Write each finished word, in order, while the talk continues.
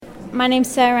My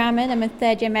name's Sarah Ahmed. I'm a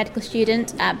third-year medical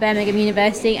student at Birmingham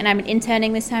University, and I'm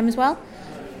interning this time as well.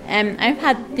 I've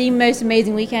had the most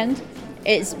amazing weekend.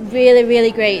 It's really,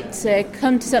 really great to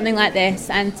come to something like this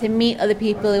and to meet other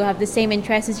people who have the same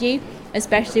interests as you,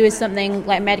 especially with something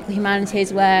like medical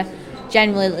humanities where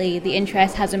generally the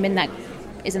interest isn't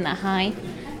that high.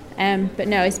 But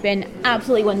no, it's been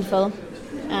absolutely wonderful,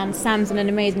 and Sam's done an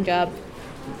amazing job.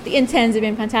 The interns have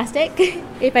been fantastic,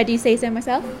 if I do say so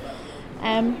myself.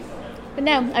 But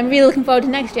no, I'm really looking forward to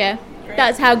next year.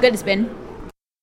 That's how good it's been.